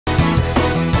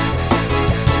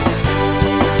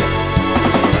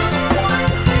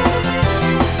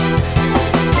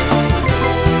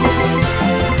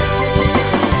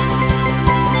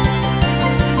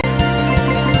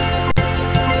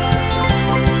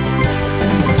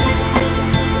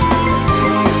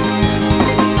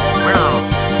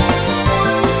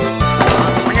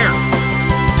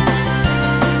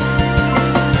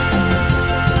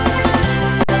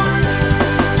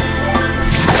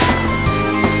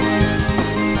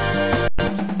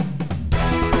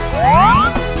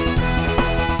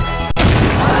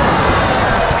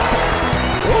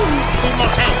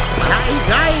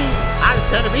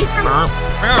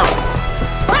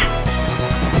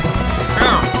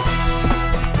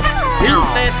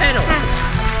15-0.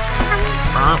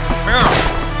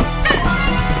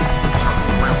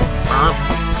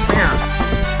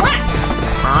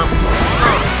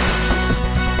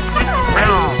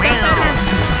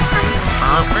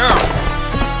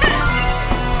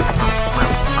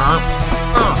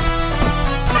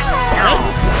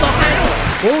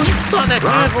 Punto de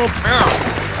juego.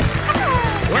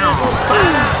 Juego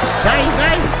para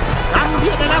Saigai.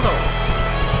 Cambio de lado.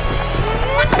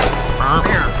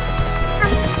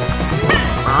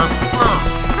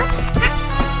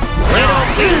 Juego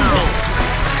 15.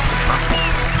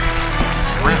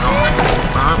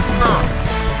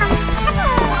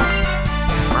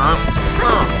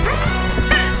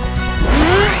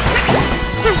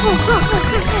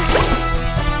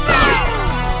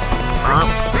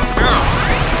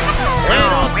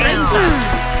 Juego 30.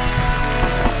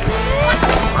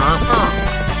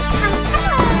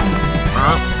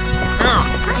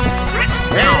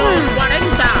 Juego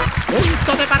 40.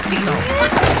 Punto de partido.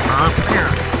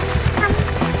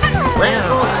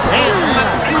 Juego 6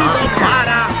 partido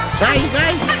para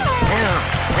Saigai.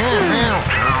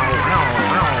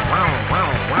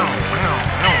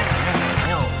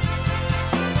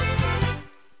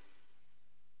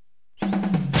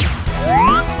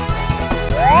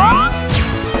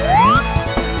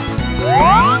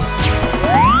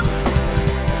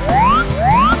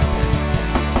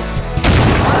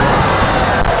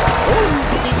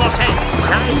 Último set.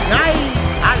 Saigai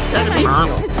al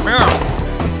servicio.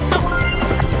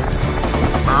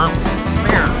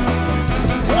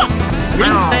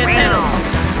 20-0.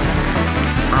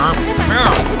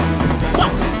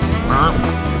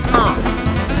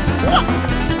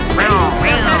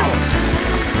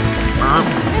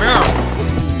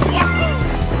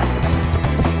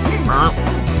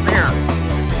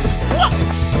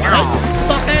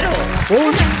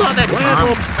 Punto de juego.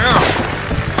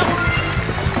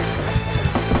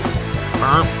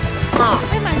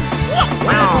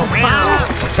 Juego para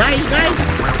Saigai.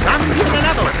 Cambio de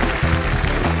lado.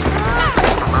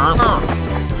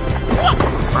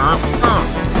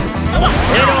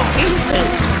 Pero 15.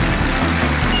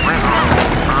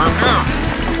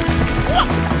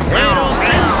 Pero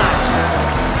 30.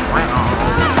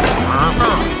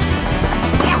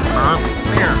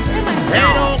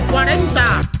 Pero 40.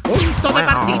 Punto de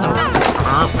partido.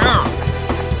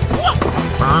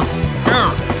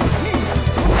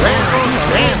 Juego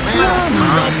 6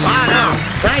 partido para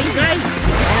Saigai.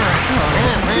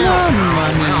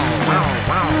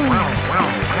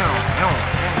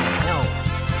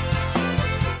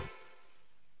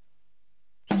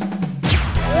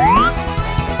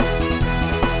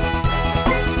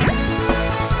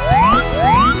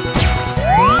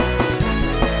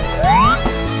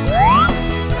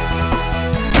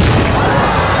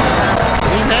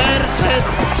 Primer set.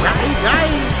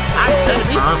 Saigai al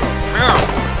servicio.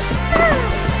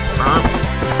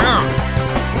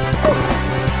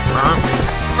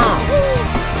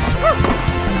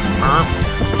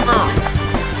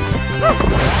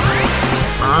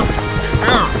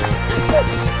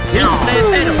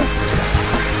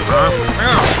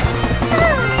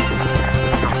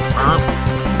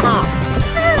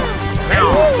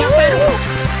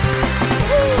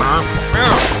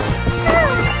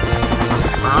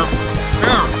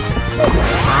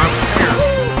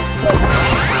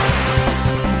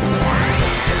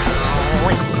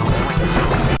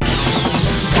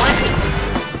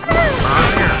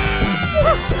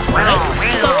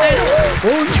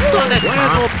 Punto de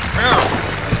juego.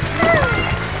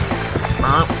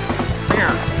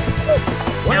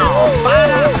 Juego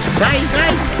para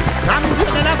Saigai. Cambio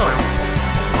de lado.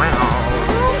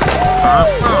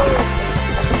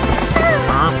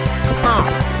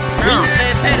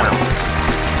 20-0.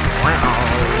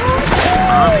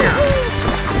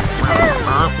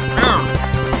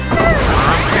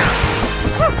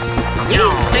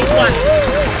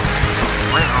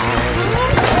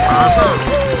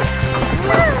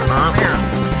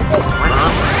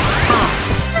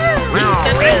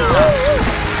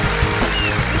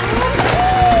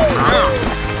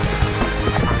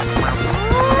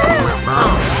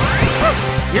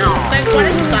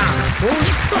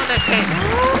 Punto de set.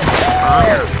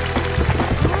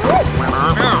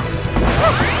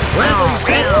 Juego y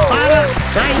set para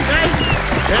Saigai.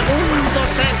 Segundo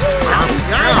set.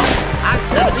 Saigai al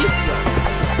servicio.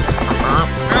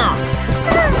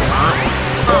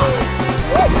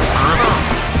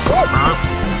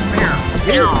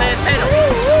 15-0.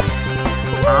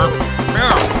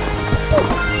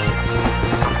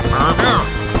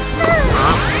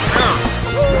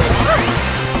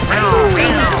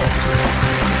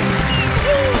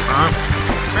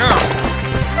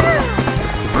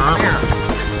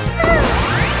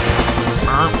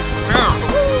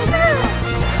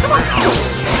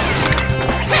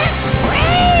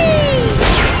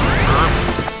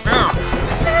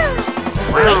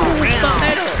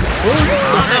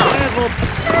 Punto de juego.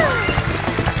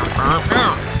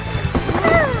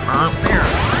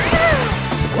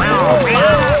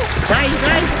 Gai,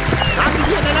 gai.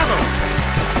 Cambio de lado.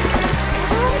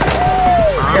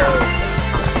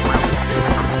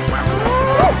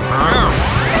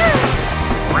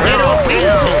 Pero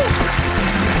 15.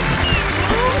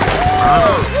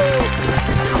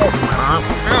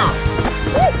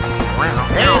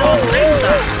 Pero 30. Pero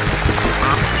 40.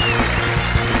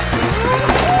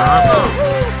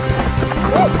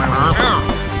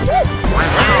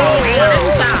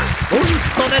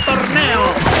 Punto de torneo.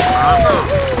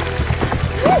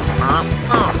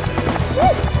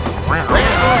 Juego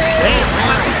se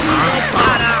partido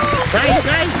para Gai,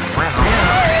 gai.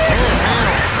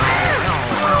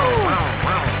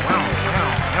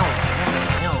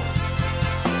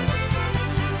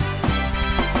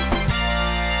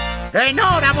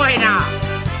 ¡Enhorabuena!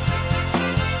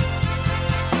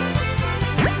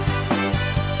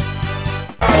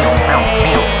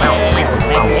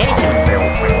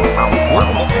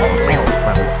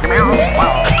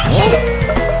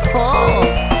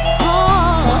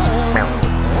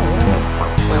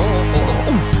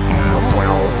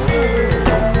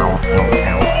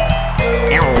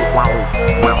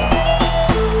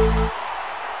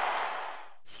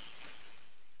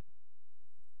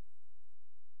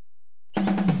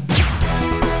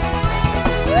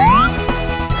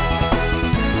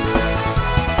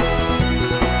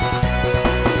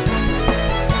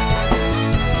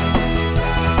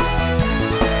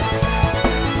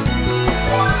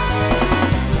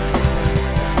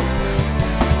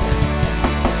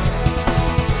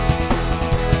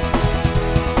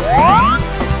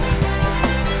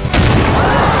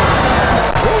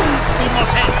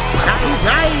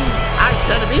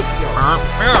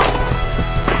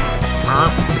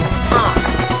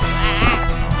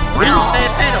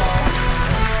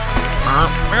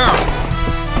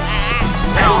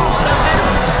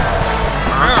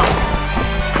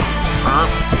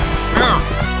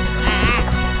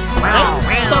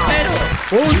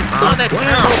 Punto de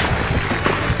juego.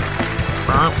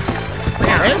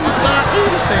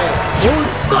 40-15.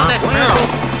 Punto de juego.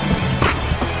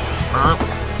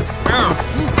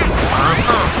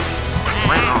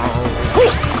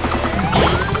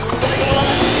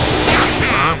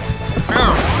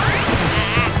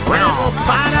 Juego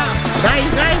para Gai,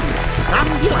 gai.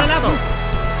 Cambio de lado.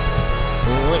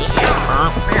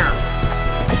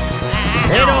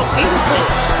 Pero 15.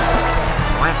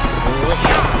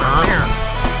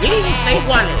 15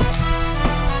 iguales.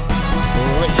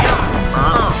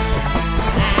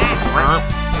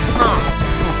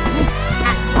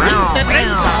 20-30.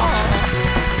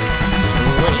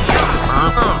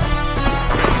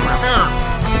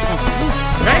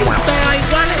 30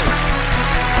 iguales.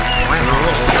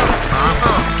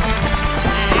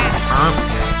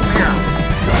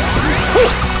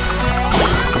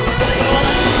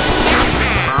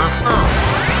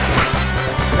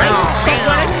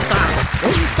 20-40.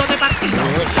 Punto de partido.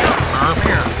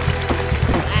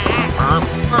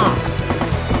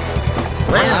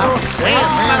 Juego se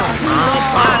partido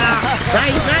para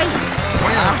Gai, gai.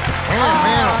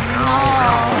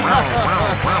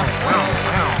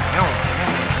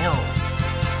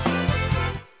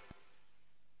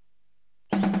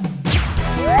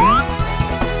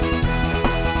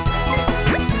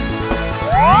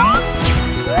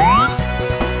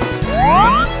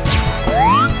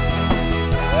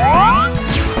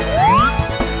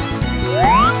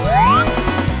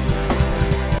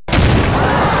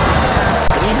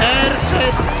 Primer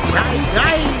set, Gai,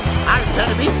 gai, al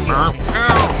servicio.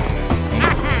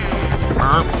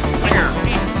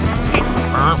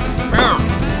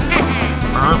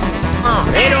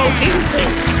 Pero 15.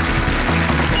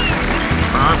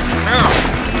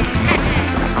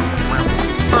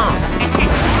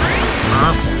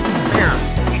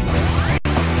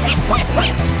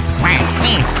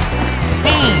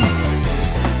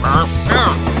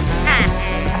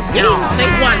 15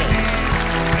 iguales.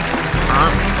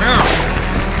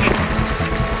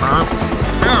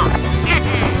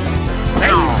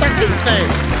 30-15.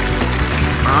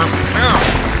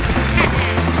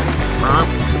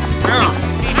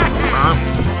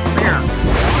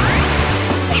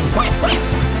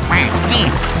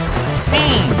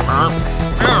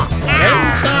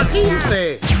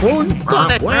 30-15. Punto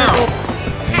de juego.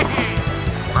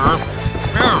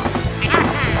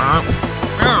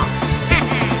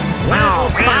 Juego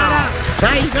para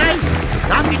Gai, gai.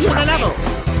 Cambio de lado.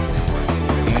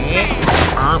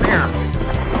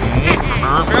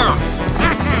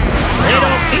 Pero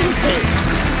 15.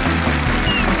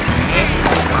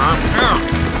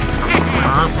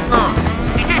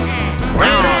 30-15.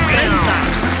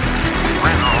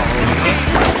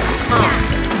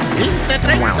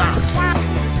 30.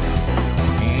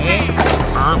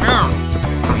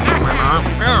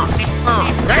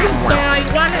 30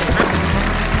 iguales.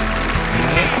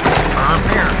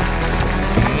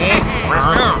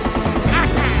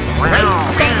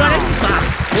 30-40.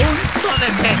 Punto de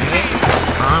set.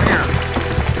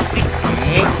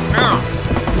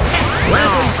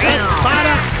 Juego y set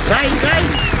para Gai.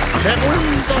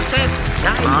 Segundo set,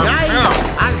 Gai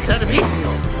al servicio.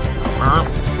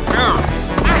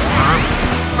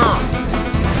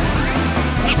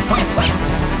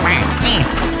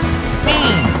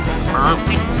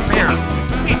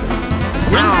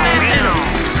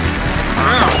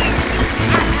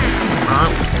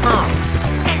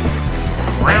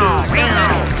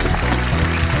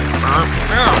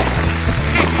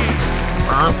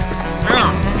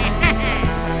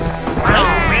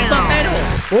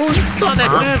 Punto de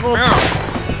juego.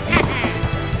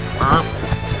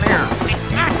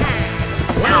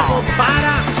 Juego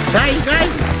para Gai.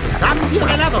 Cambio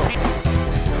de lado.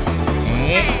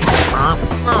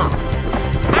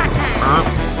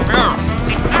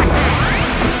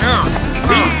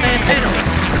 15-0.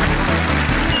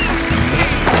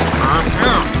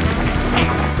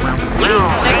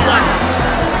 15-40.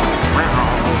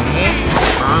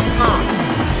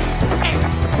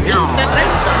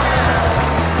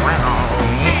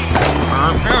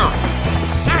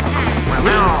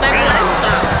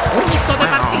 Punto de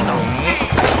partido.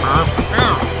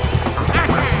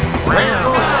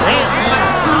 Juego set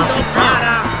partido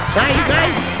para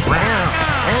Gai.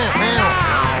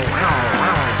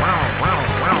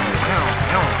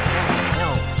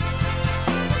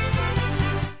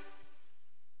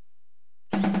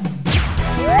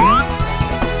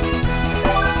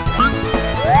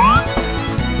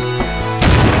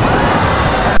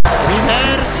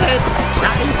 Primer set,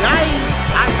 Gai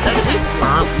al servicio.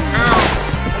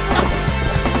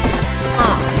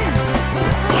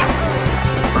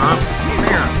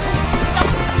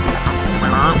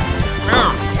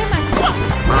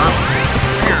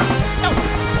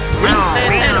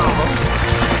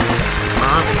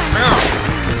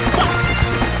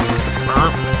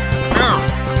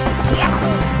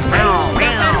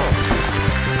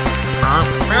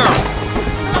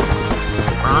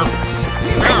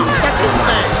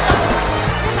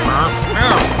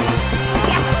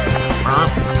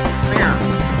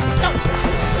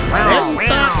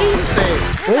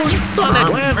 Punto de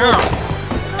juego.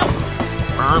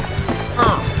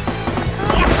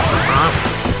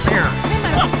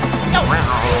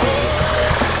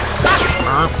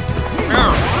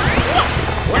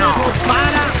 Juego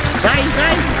para Gai.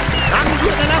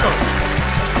 Cambio de lado.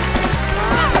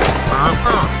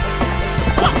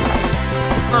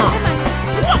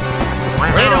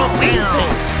 Pero 15.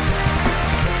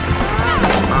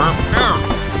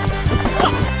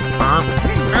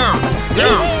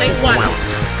 15 igual.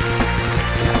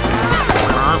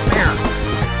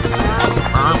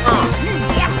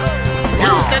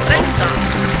 15-30.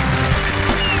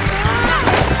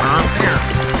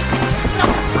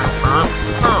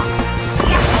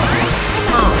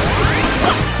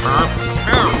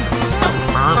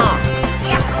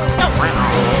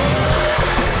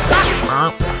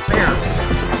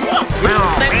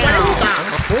 15-40.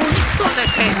 Punto de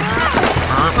set.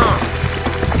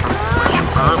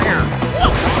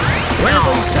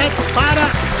 Juego y set para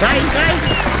Gai.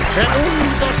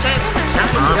 Segundo set,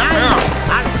 Gai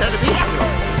al servicio.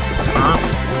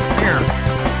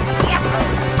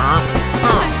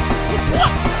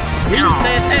 15-0.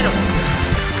 30-0.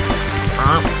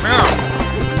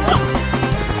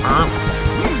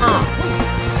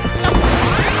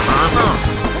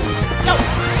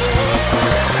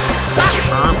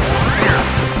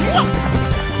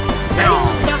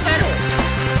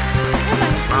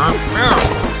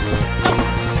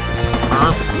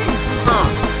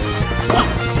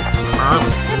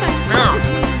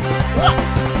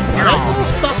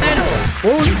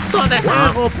 Punto de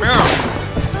juego.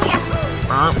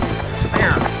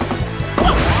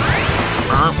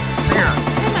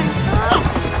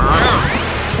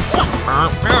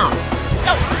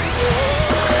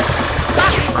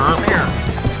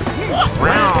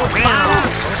 Juego para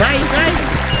Gai.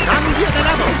 Cambio de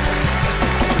lado.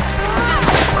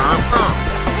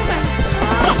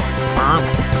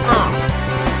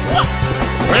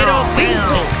 Pero 15.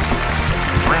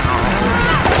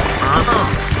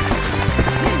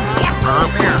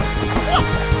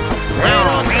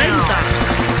 Pero 30.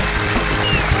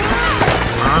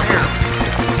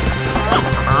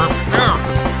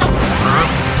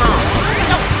 15-40.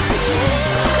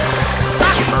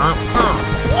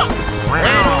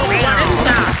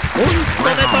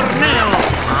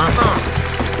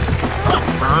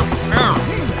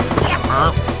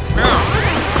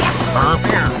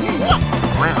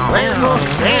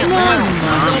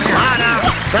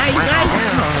 gai!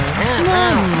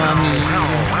 Mamma mia!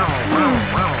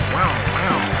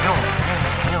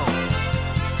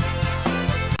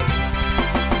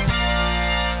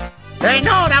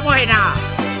 ¡Enhorabuena!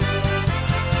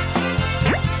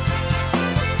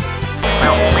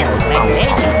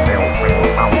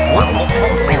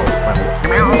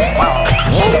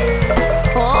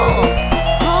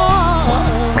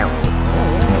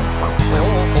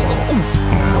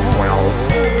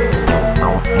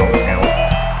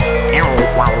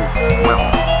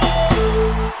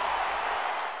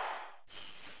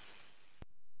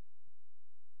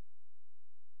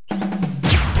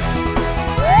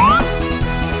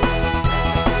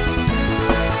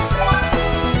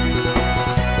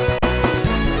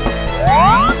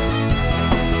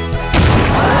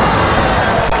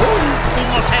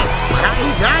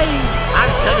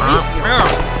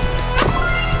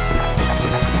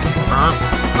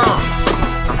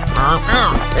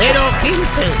 Pero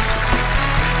 15.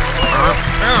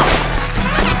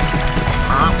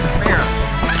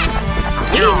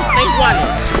 15 iguales.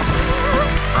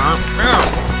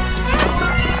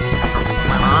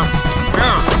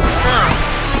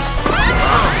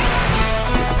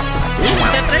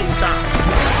 15, 30.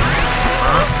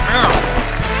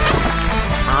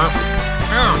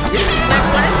 15,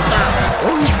 40.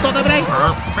 Punto de break.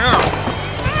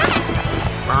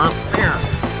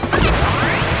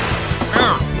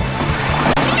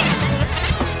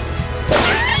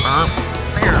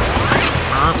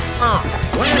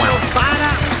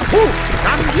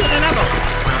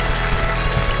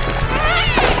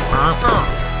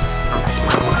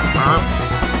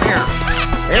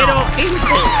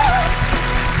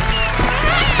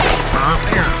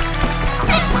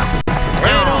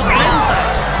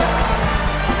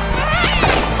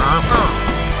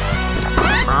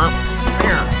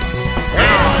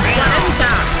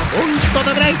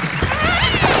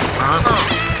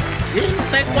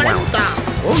 40.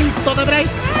 Punto de break.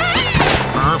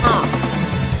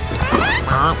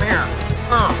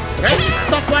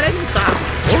 30, 40.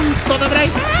 Punto de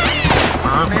break.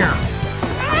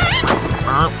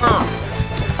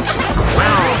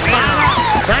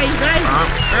 6, 6.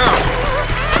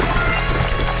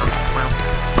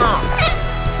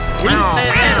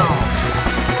 15, 0.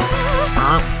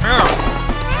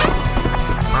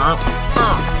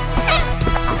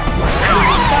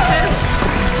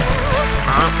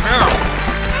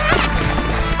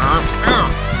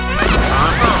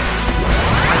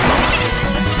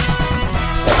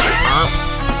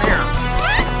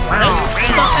 40,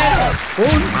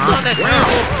 punto de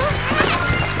juego.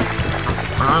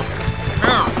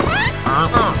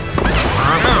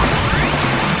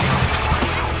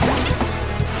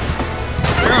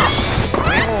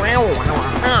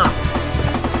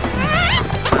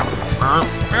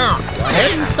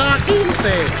 40,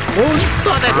 15,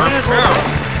 punto de juego.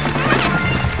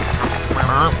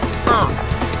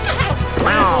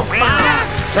 Juego para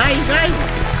 6, 6,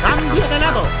 cambio de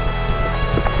lado.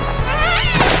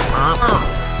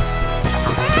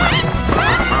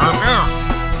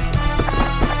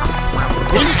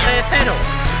 15, 0.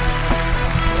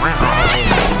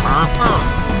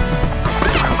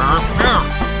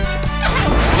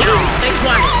 15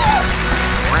 iguales.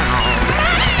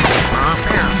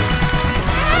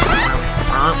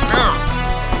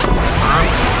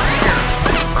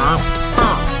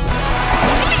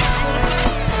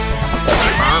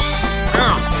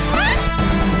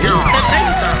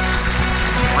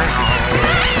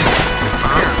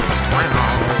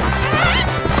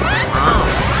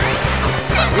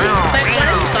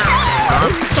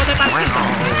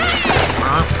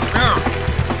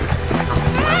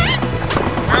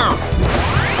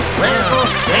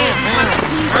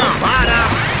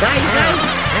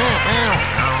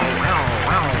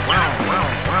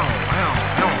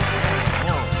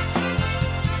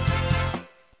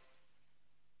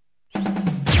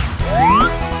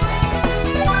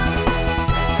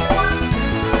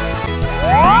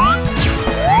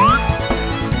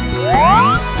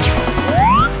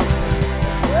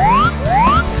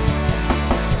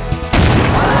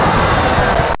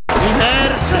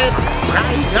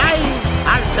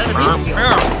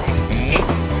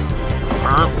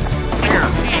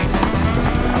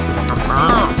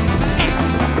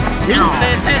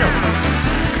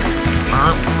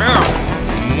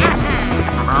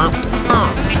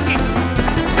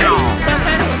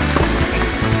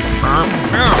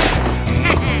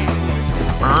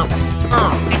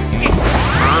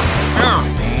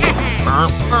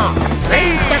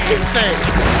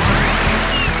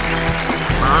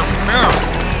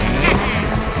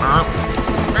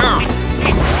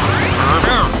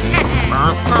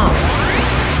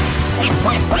 40,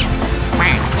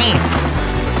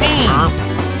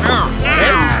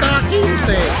 30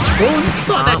 15.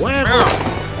 Punto de juego.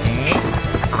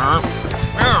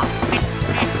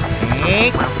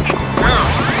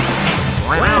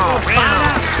 Juego para.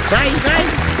 Gai.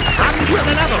 Cambio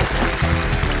de lado.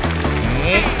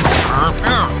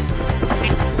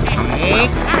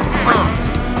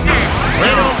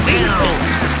 Pero 15.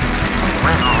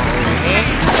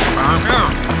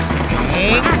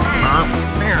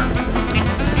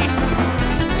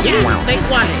 15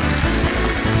 iguales.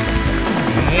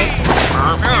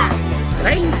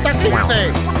 30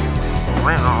 15.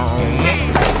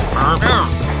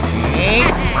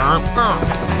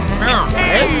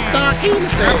 30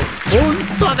 15.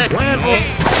 Punto de juego.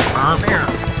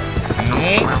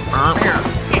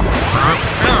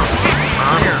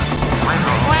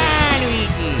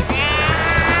 Luigi.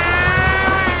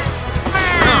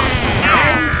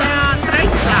 30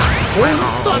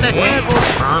 punto de juego.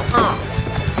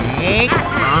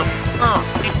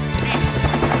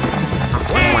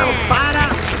 Juego para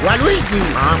Waluigi.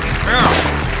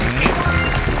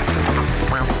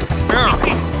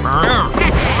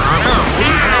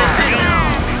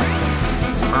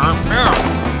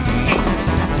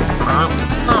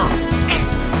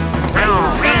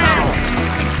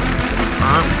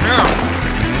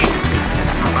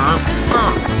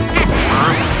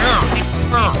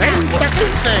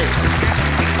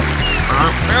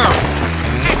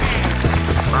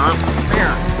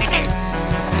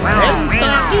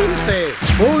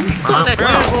 Punto de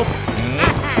juego.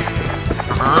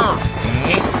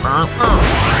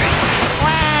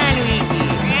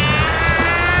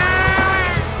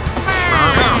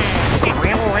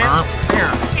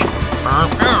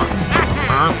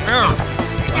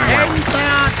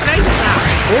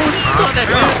 Punto de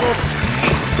juego.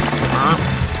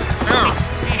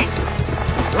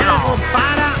 Juego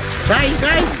para Gai.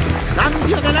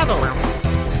 Cambio de lado.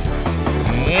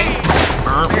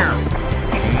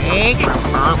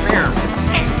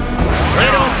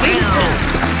 Pero 5.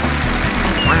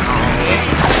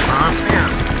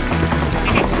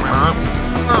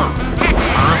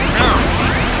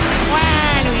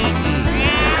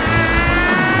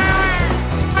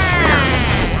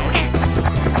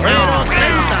 Pero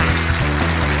 30.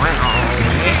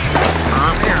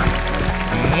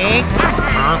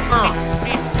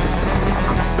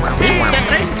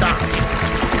 30.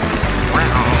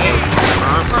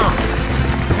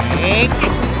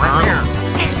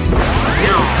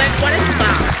 40.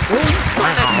 Punto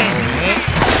de set.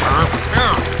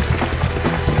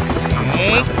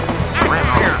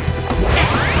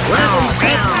 Juego y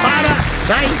set para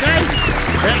Gai.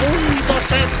 Segundo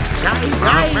set.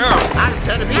 Gai al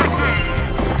servicio.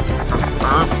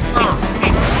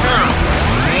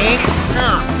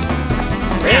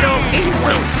 Pero 15.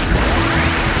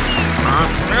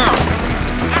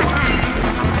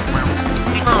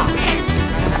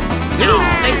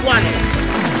 15 iguales.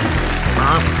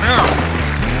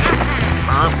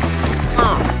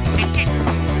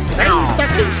 30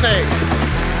 15.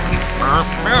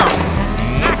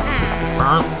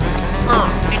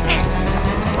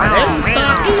 40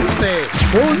 15.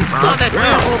 Punto de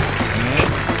juego.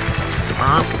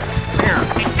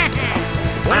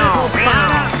 Juego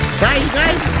para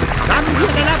Gai. Cambio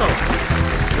de lado.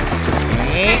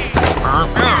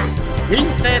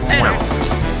 15 0.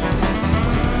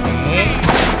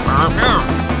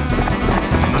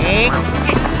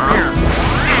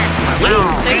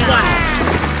 15 iguales.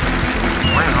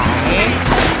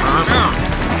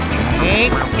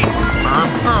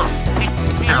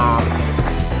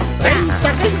 30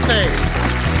 15.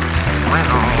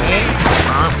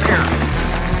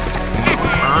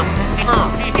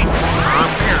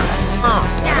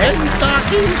 30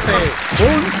 15.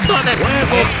 Punto de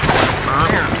juego.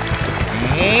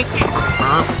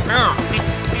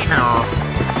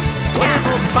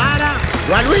 Juego para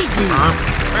Waluigi.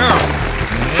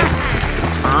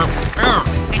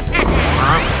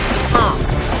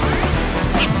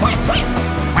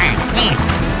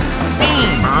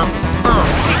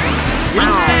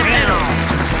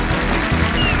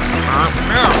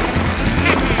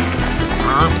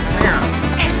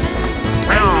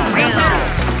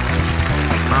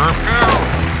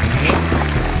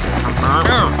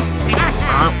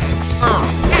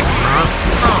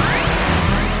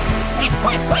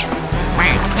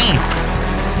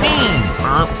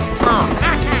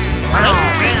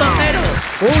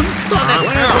 Punto de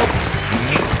juego.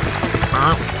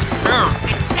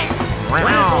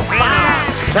 Juego para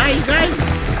Gai.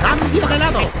 Cambio de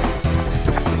lado.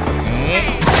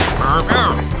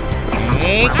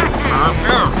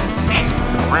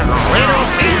 Pero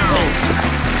 15.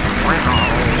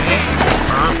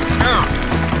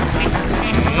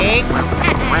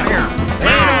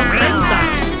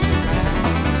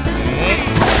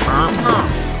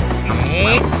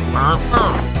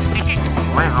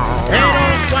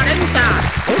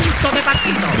 Punto de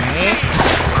partido.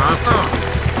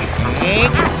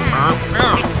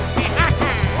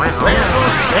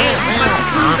 Juegos de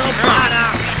partido para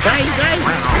Gai.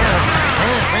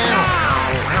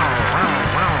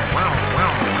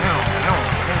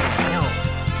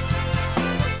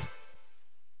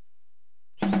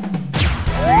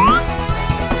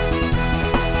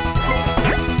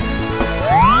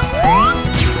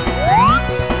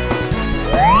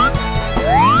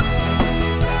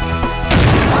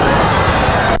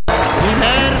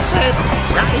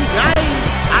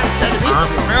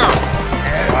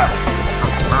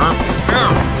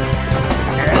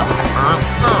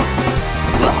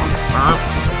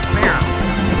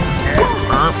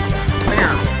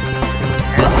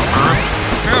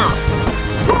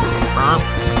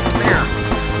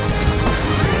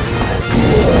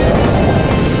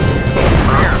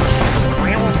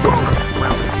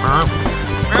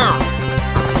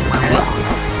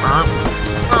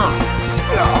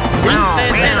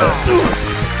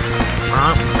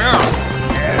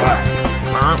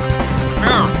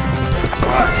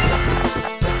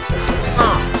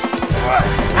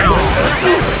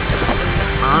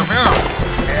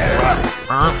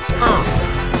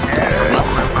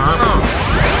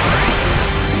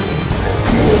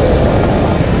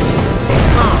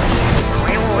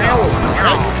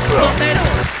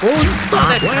 Punto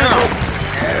de juego.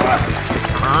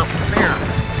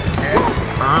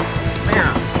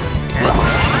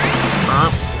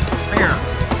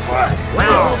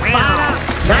 Juego para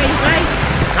Gai.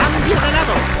 Cambio de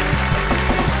lado.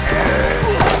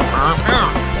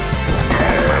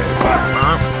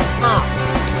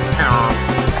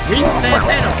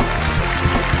 15-0.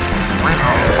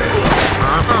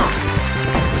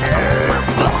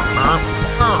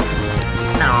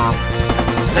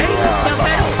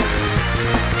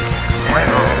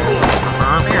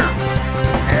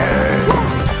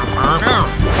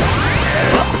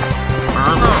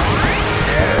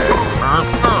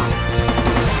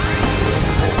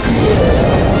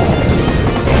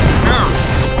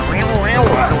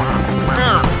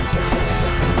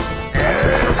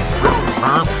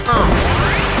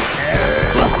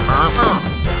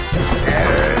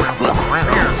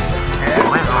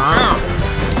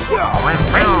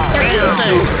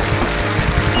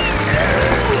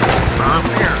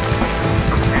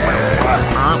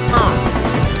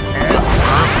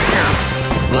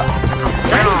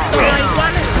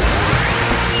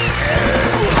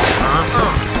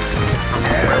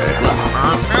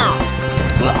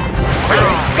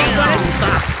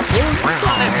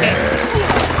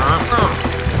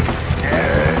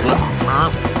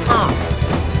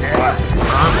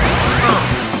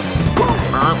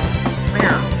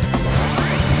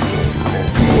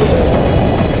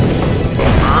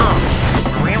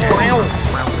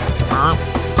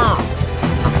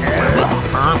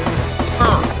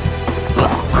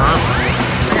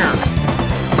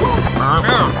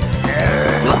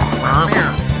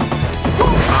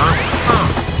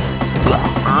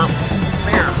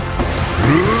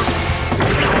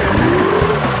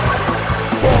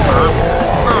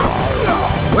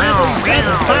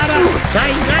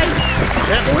 Gai.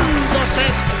 Segundo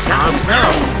set.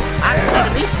 Gai al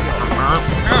servicio.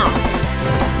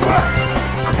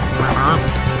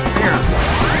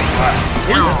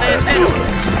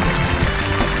 15-0.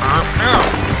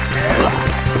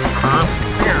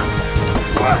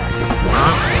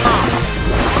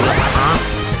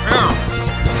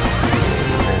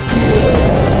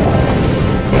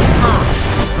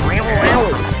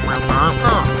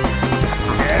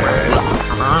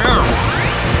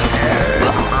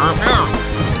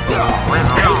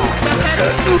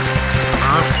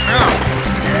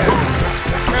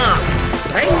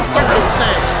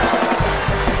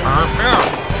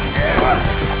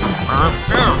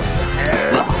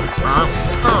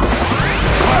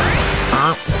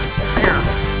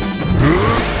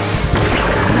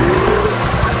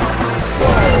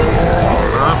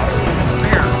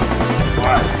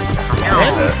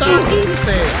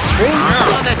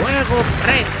 Punto de juego,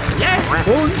 Red.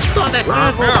 Punto de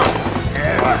juego.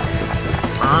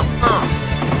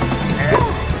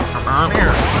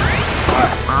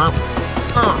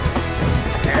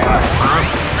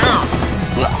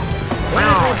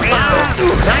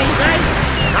 Gai.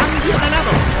 Cambio de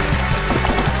lado.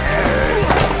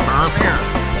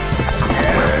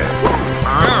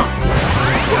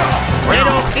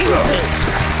 Pero 15.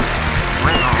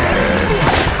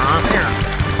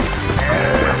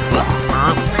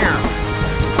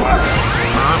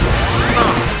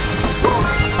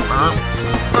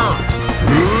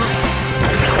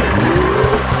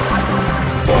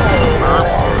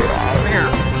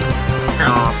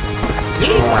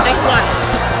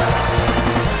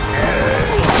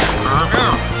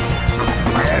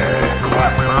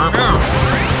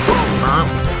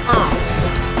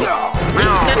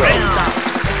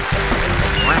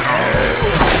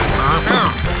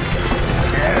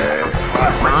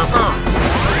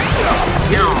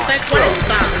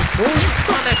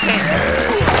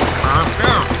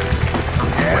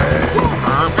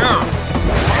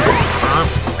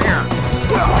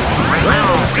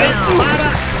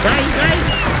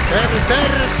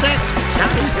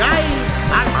 ¡Gai!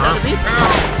 ¡Al servicio!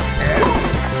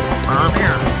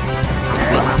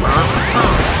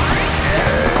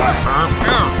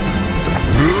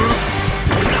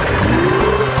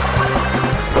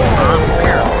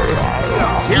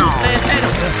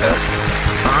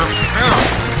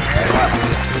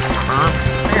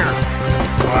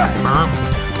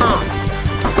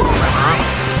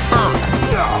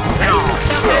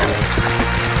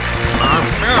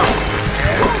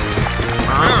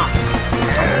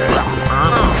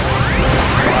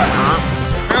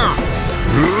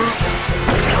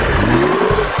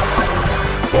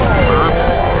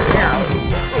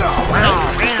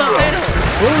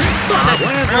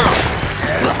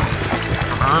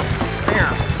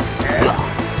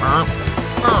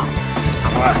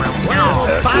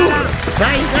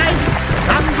 ¡Gai! ¡Gai!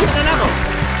 ¡Cambio de lado!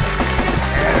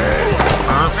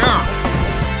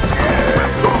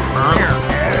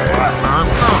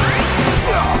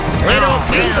 ¡Pero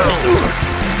siempre!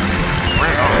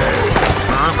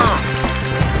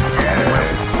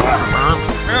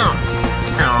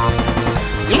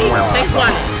 ¡15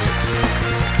 igual!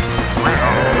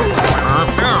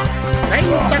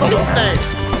 30 cruces.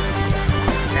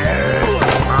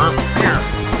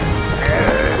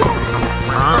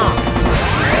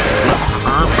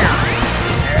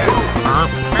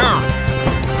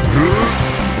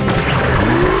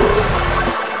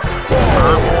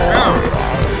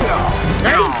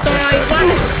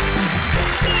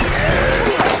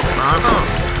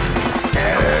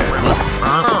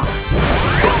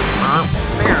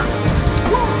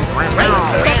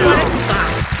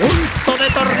 ¡Punto de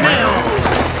torneo!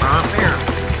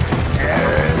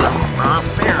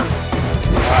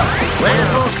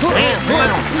 ¡Juego seco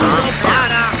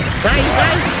para Gai!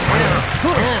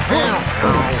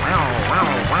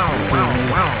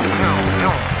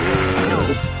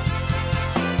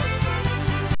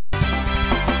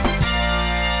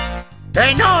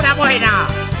 ¡Enhorabuena!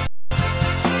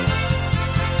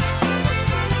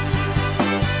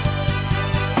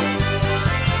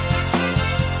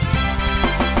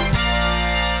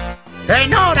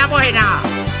 ¡Enhorabuena!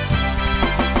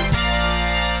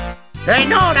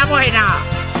 ¡Enhorabuena!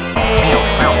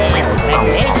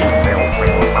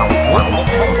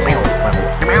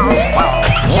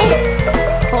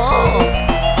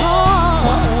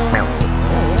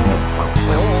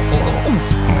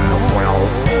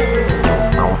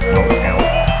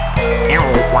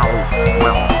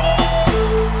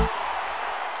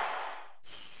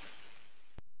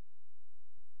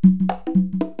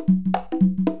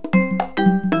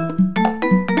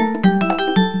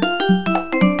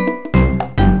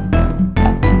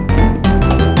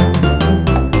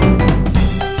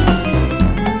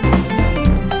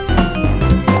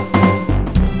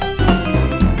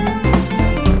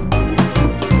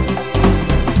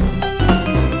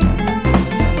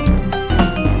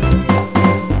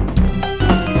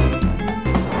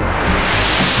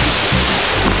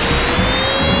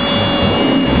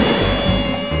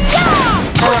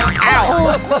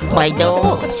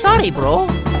 Bueno, sorry, bro.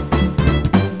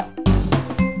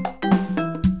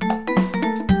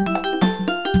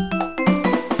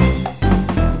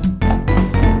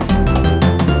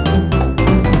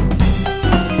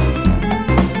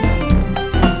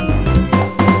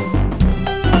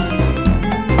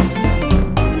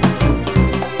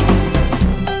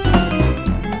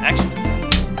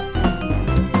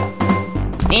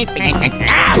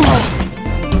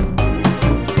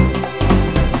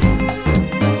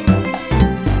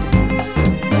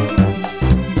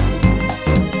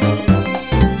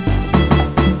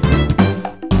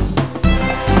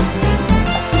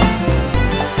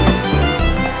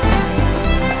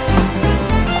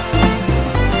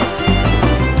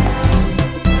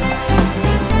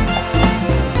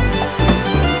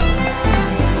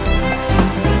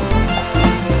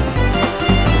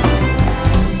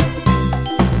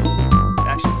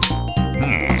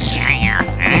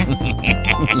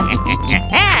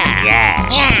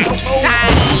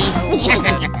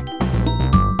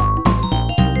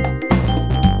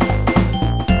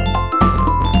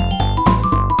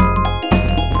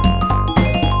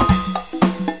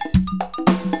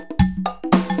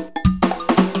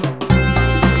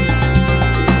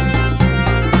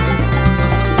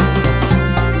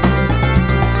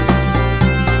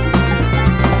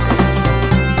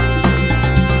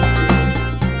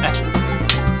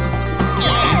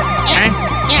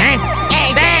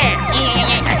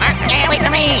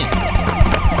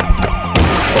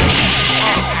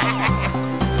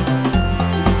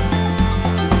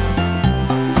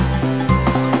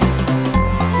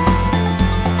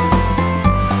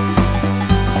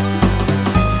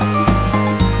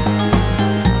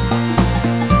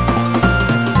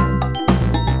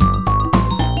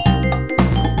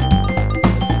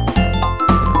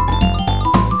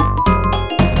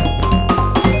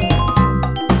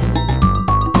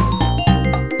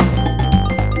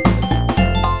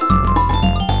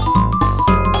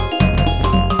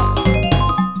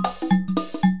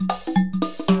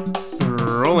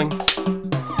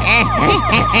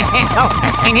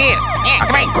 in here. Yeah,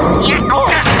 come in. Yeah. Oh.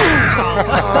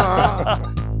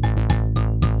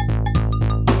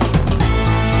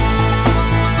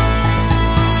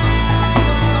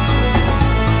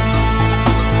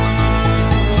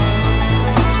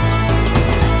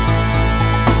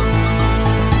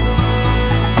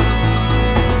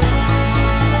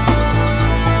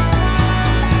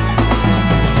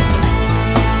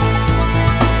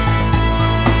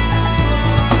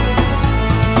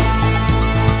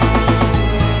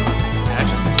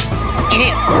 In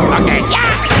here. Okay.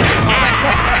 Yeah.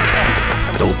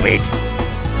 Stupid.